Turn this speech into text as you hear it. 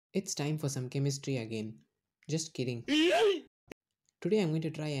It's time for some chemistry again. Just kidding. Today I'm going to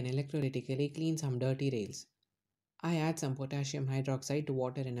try and electrolytically clean some dirty rails. I add some potassium hydroxide to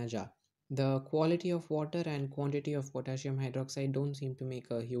water in a jar. The quality of water and quantity of potassium hydroxide don't seem to make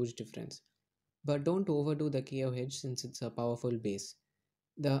a huge difference. But don't overdo the KOH since it's a powerful base.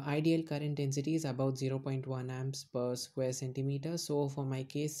 The ideal current density is about zero point 0.1 amps per square centimeter, so for my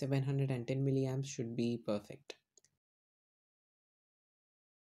case 710 milliamps should be perfect.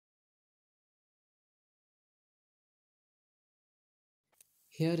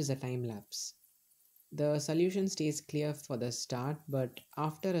 Here is a time lapse. The solution stays clear for the start, but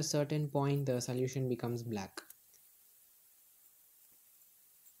after a certain point the solution becomes black.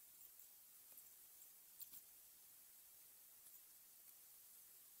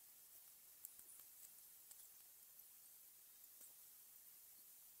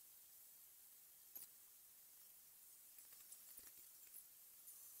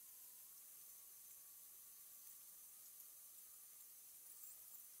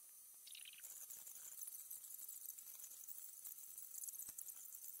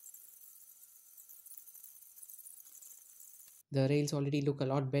 The rails already look a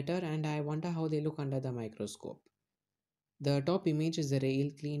lot better and I wonder how they look under the microscope. The top image is the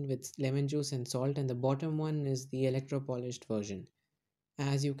rail cleaned with lemon juice and salt, and the bottom one is the electropolished version.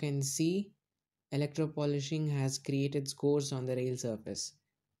 As you can see, electropolishing has created scores on the rail surface.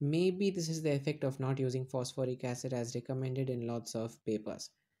 Maybe this is the effect of not using phosphoric acid as recommended in lots of papers.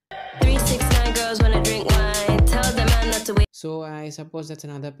 369 girls wanna drink wine. Tell the man not to wait. So I suppose that's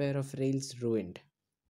another pair of rails ruined.